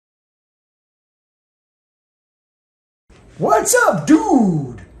What's up,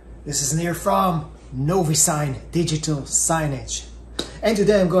 dude? This is Nir from NoviSign Digital Signage. And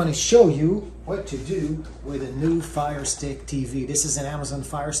today I'm going to show you what to do with a new FireStick TV. This is an Amazon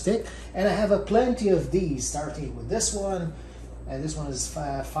FireStick, and I have plenty of these, starting with this one. And this one is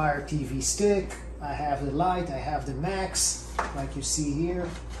Fire TV Stick. I have the Lite, I have the Max, like you see here.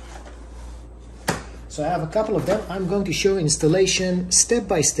 So I have a couple of them. I'm going to show installation step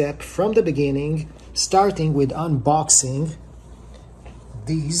by step from the beginning, starting with unboxing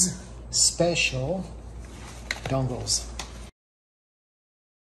these special dongles.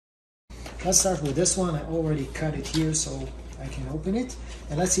 Let's start with this one. I already cut it here so I can open it,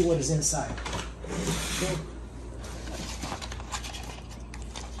 and let's see what is inside. Okay.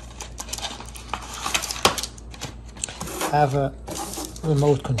 I have a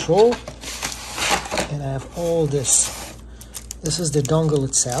remote control, and I have all this. This is the dongle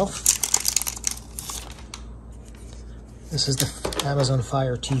itself. This is the Amazon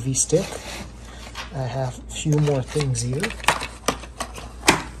Fire TV stick. I have a few more things here.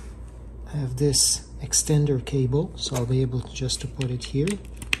 I have this extender cable, so I'll be able just to put it here,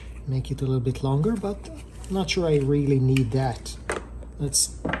 make it a little bit longer, but I'm not sure I really need that.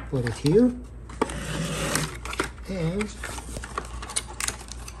 Let's put it here. And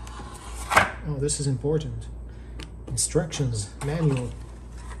oh, this is important. Instructions, manual.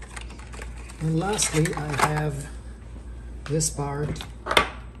 And lastly, I have this part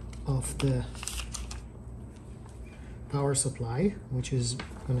of the power supply, which is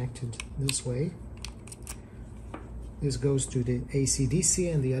connected this way. This goes to the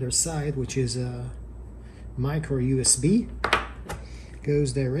AC/DC, and the other side, which is a micro USB,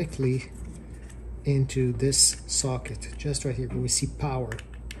 goes directly into this socket, just right here. We see power.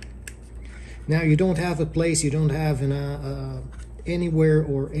 Now you don't have a place, you don't have anywhere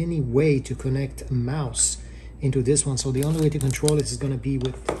or any way to connect a mouse into this one, so the only way to control it is going to be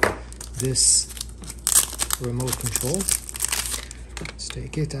with this remote control. Let's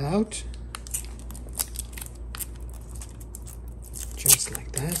take it out, just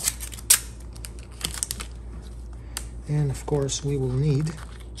like that. And of course we will need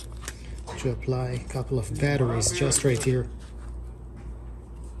to apply a couple of batteries just right here.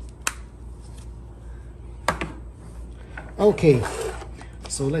 Okay,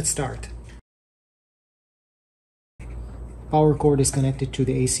 so let's start. Power cord is connected to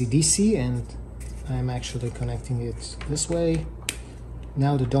the AC/DC, and I'm actually connecting it this way.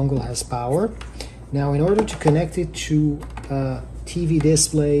 Now the dongle has power. Now in order to connect it to a TV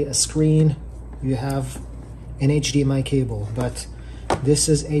display, a screen, you have an HDMI cable, but this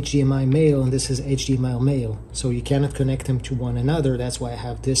is HDMI male and this is HDMI male, so you cannot connect them to one another. That's why I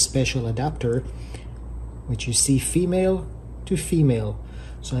have this special adapter, which you see female to female.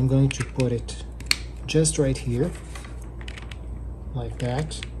 So I'm going to put it just right here, like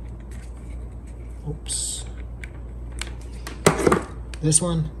that. Oops. This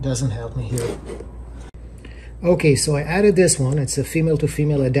one doesn't help me here. Okay, so I added this one. It's a female to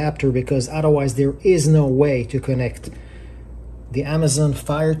female adapter because otherwise there is no way to connect the Amazon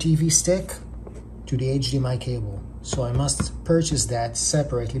Fire TV stick to the HDMI cable. So I must purchase that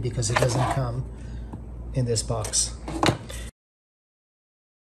separately because it doesn't come in this box.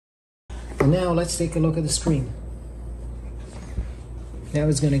 And now let's take a look at the screen. Now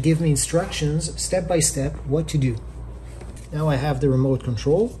it's going to give me instructions step by step what to do. Now I have the remote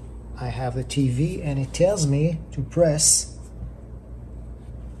control, I have the TV, and it tells me to press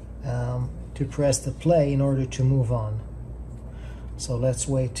the play in order to move on. So let's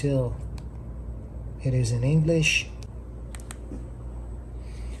wait till it is in English.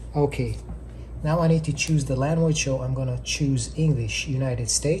 Okay, now I need to choose the language, so I'm going to choose English, United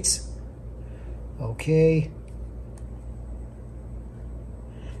States. Okay.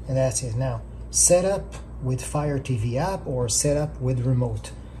 And that's it. Now, set up with Fire TV app or set up with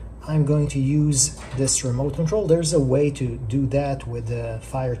remote. I'm going to use this remote control. There's a way to do that with the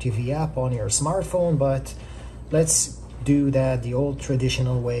Fire TV app on your smartphone, but let's do that the old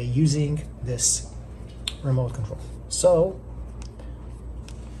traditional way using this remote control. So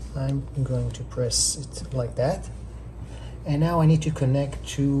I'm going to press it like that. And now I need to connect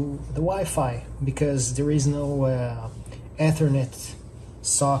to the Wi-Fi because there is no Ethernet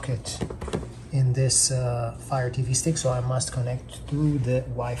socket in this Fire TV stick, so I must connect through the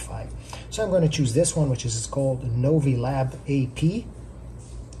Wi-Fi. So I'm going to choose this one, which is called NoviLab AP.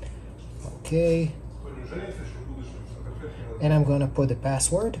 Okay. And I'm going to put the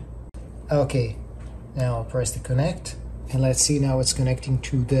password. Okay. Now I'll press the connect, and let's see, now it's connecting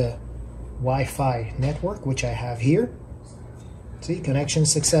to the Wi-Fi network, which I have here. See, connection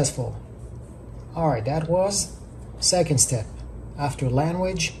successful. All right, that was second step, after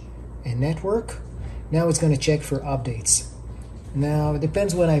language and network, now it's going to check for updates. Now it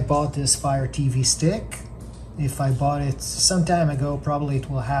depends when I bought this Fire TV stick. If I bought it some time ago, probably it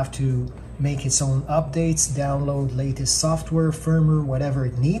will have to make its own updates, download latest software, firmware, whatever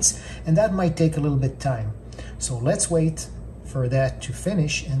it needs, and that might take a little bit of time. So let's wait for that to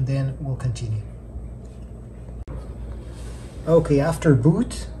finish and then we'll continue. Okay, after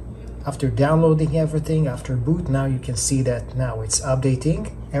boot, after downloading everything, after boot, now you can see that now it's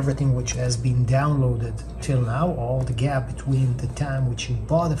updating everything which has been downloaded till now, all the gap between the time which you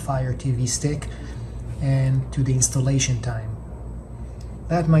bought the Fire TV stick and to the installation time.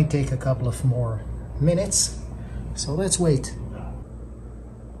 That might take a couple of more minutes, so let's wait.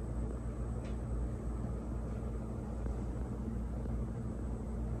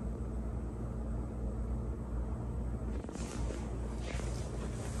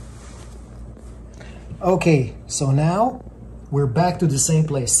 Okay, so now we're back to the same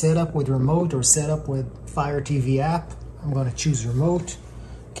place, set up with remote or set up with Fire TV app. I'm going to choose remote.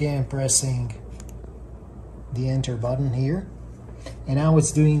 Okay, I'm pressing the enter button here. And now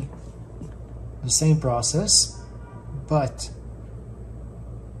it's doing the same process, but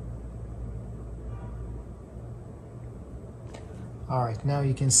alright, now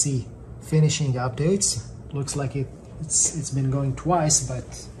you can see finishing updates. Looks like it's been going twice,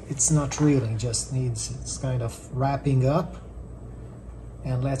 but it's not really, just needs, it's kind of wrapping up.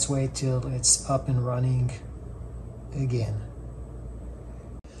 And let's wait till it's up and running again.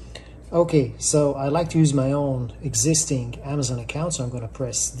 Okay, so I like to use my own existing Amazon account, so I'm going to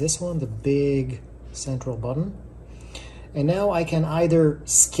press this one, the big central button. And now I can either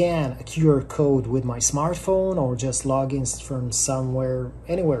scan a QR code with my smartphone or just log in from somewhere,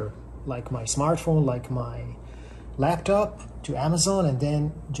 anywhere, like my smartphone, like my laptop, to Amazon, and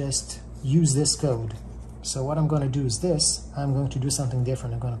then just use this code. So what I'm going to do is this. I'm going to do something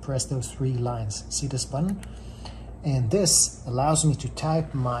different. I'm going to press those three lines. See this button? And this allows me to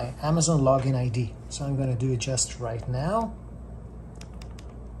type my Amazon login ID. So I'm going to do it just right now.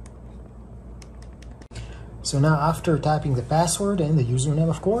 So now after typing the password and the username,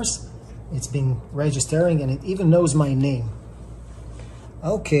 of course, it's been registering and it even knows my name.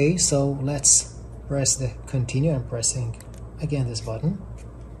 Okay, so let's press the continue. I'm pressing again this button.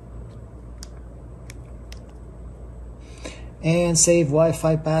 And save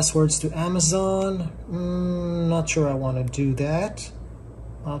Wi-Fi passwords to Amazon. Not sure I want to do that.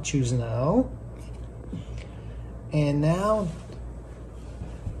 I'll choose no. And now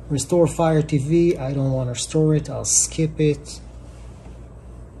restore Fire TV. I don't want to restore it. I'll skip it.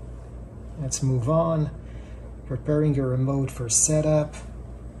 Let's move on. Preparing your remote for setup.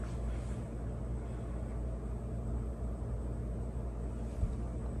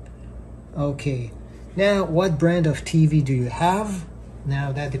 Okay. Now, what brand of TV do you have?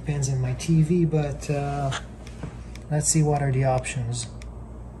 Now, that depends on my TV, but let's see what are the options.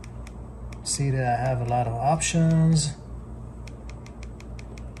 See that I have a lot of options.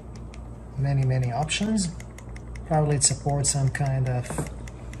 Many options. Probably it supports some kind of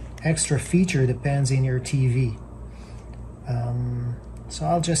extra feature, depends on your TV. So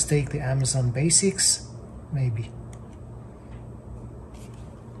I'll just take the Amazon Basics, maybe.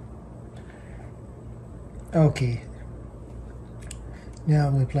 Okay, now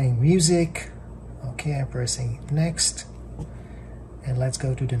we're playing music. Okay, I'm pressing next, and let's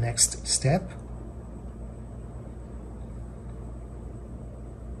go to the next step.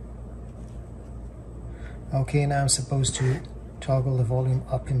 Okay, now I'm supposed to toggle the volume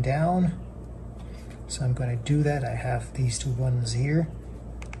up and down, so I'm going to do that. I have these two buttons here.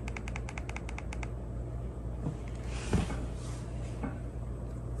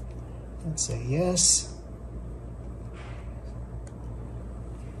 Let's say yes.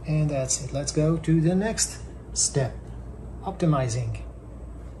 And that's it. Let's go to the next step, optimizing.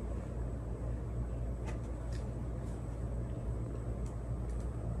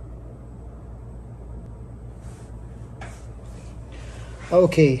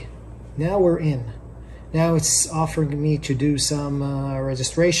 Okay, now we're in. Now it's offering me to do some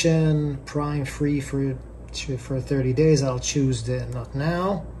registration, Prime free for 30 days. I'll choose the not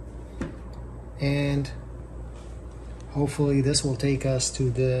now. And hopefully this will take us to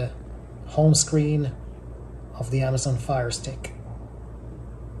the home screen of the Amazon FireStick.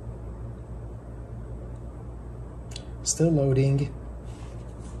 Still loading.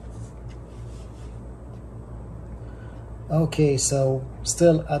 Okay, so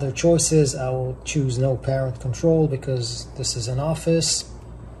still other choices. I will choose no parent control because this is an office.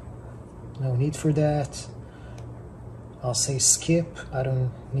 No need for that. I'll say skip. I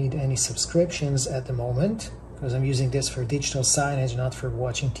don't need any subscriptions at the moment because I'm using this for digital signage, not for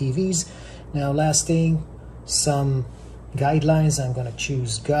watching TVs. Now last thing, some guidelines. I'm going to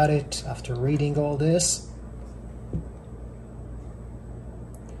choose got it after reading all this.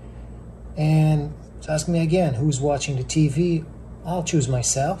 And it's asking me again, who's watching the TV? I'll choose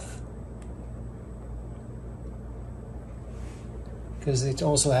myself, because it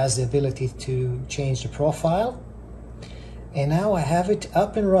also has the ability to change the profile. And now I have it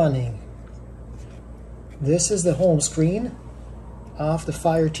up and running. This is the home screen of the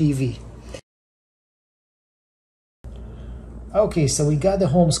Fire TV. Okay, so we got the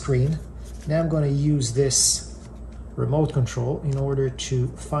home screen. Now I'm going to use this remote control in order to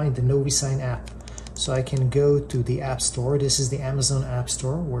find the NoviSign app. So I can go to the App Store. This is the Amazon App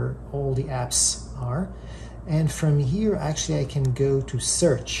Store where all the apps are. And from here, actually, I can go to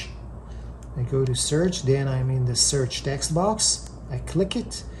search. I go to search, then I'm in the search text box. I click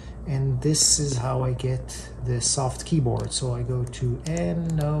it, and this is how I get the soft keyboard. So I go to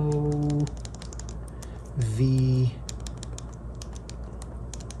NoviSign.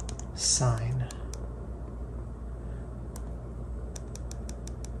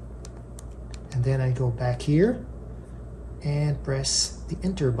 And then I go back here and press the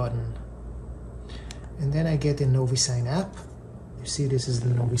enter button. And then I get the NoviSign app. You see, this is the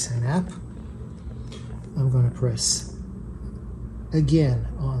NoviSign app. I'm going to press again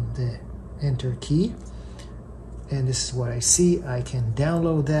on the enter key. And this is what I see. I can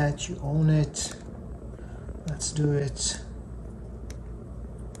download that. You own it. Let's do it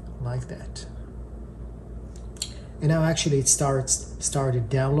like that. And now actually it started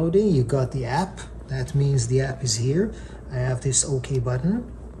downloading. You got the app. That means the app is here. I have this OK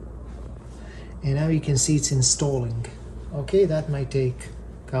button. And now you can see it's installing. Okay, that might take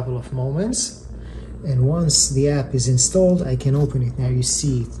a couple of moments. And once the app is installed, I can open it. Now you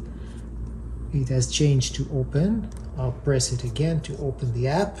see it has changed to open. I'll press it again to open the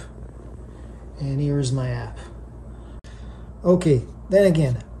app. And here's my app. Okay, then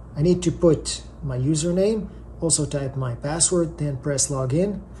again, I need to put my username, also type my password, then press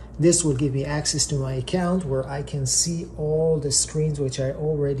login. This will give me access to my account where I can see all the screens which I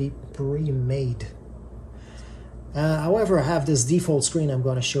already pre-made. However, I have this default screen. I'm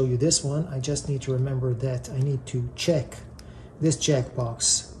going to show you this one. I just need to remember that I need to check this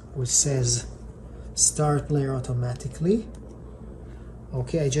checkbox which says start player automatically.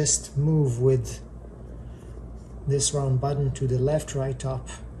 Okay, I just move with this round button to the left, right, top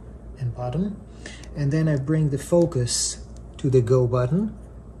and bottom, and then I bring the focus to the go button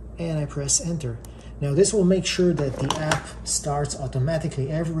and I press enter. Now this will make sure that the app starts automatically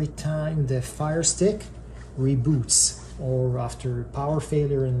every time the FireStick reboots or after power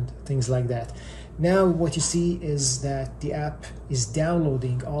failure and things like that. Now what you see is that the app is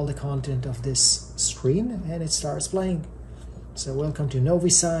downloading all the content of this screen and it starts playing. So welcome to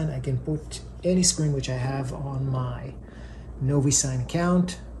NoviSign. I can put any screen which I have on my NoviSign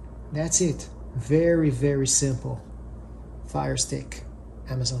account. That's it. Very, very simple. FireStick,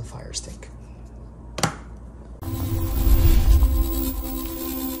 Amazon FireStick.